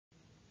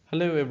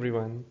Hello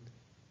everyone,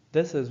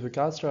 this is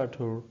Vikas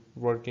Rathur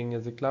working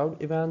as a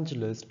cloud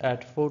evangelist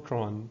at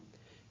Foetron,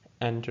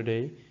 and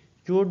today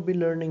you would be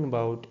learning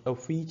about a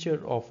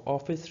feature of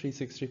Office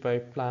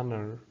 365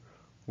 Planner,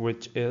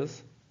 which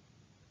is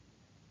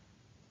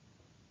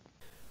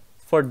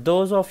for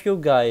those of you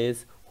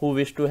guys who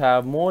wish to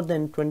have more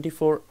than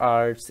 24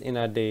 hours in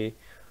a day.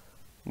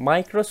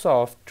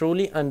 Microsoft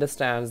truly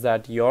understands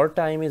that your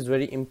time is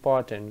very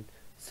important,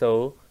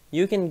 so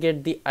you can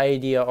get the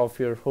idea of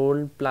your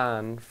whole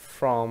plan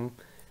from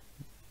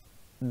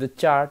the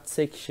chart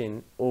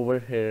section. Over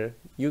here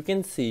you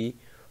can see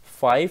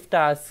 5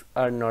 tasks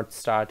are not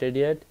started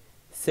yet,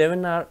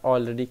 7 are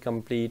already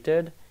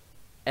completed,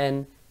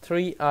 and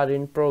 3 are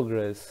in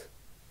progress.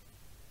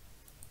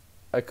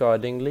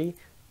 Accordingly,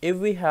 if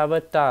we have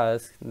a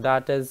task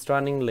that is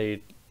running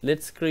late,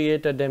 let's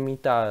create a dummy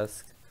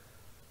task.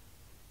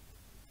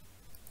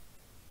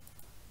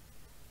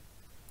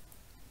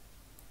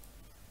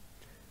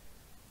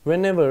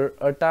 Whenever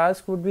a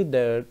task would be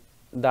there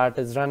that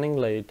is running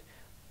late,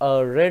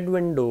 a red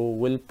window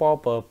will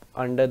pop up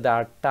under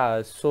that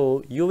task,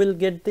 so you will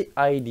get the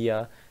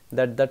idea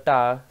that the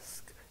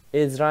task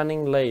is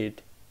running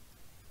late.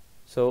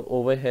 So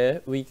over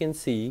here we can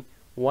see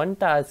one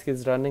task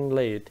is running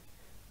late.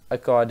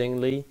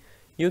 Accordingly,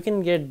 you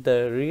can get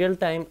the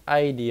real-time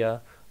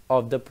idea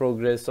of the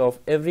progress of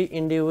every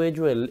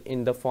individual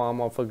in the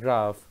form of a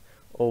graph.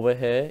 Over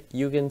here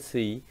you can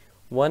see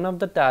one of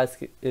the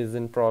tasks is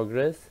in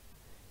progress.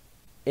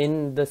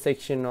 In the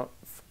section of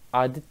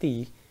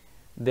Aditi,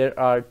 there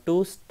are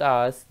 2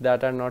 tasks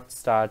that are not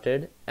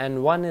started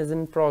and 1 is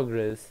in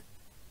progress.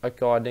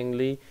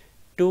 Accordingly,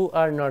 2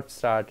 are not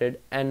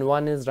started and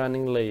 1 is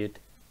running late,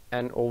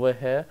 and over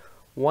here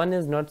 1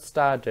 is not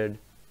started.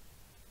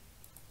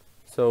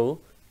 So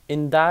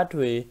in that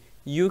way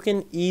you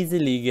can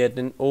easily get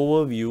an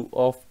overview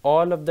of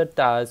all of the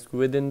tasks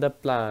within the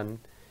plan.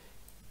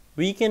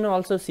 We can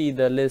also see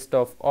the list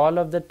of all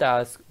of the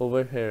tasks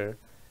over here.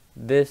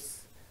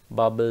 This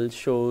bubble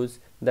shows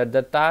that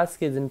the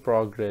task is in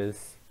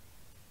progress,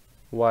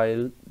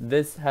 while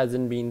this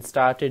hasn't been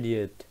started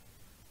yet.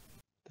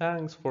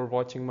 Thanks for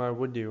watching my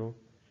video.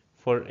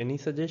 For any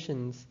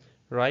suggestions,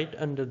 write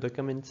under the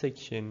comment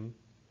section.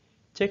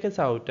 Check us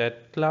out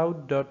at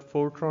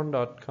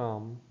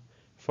cloud.foetron.com.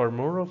 For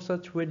more of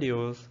such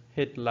videos,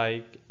 hit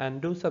like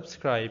and do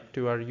subscribe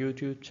to our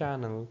YouTube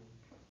channel.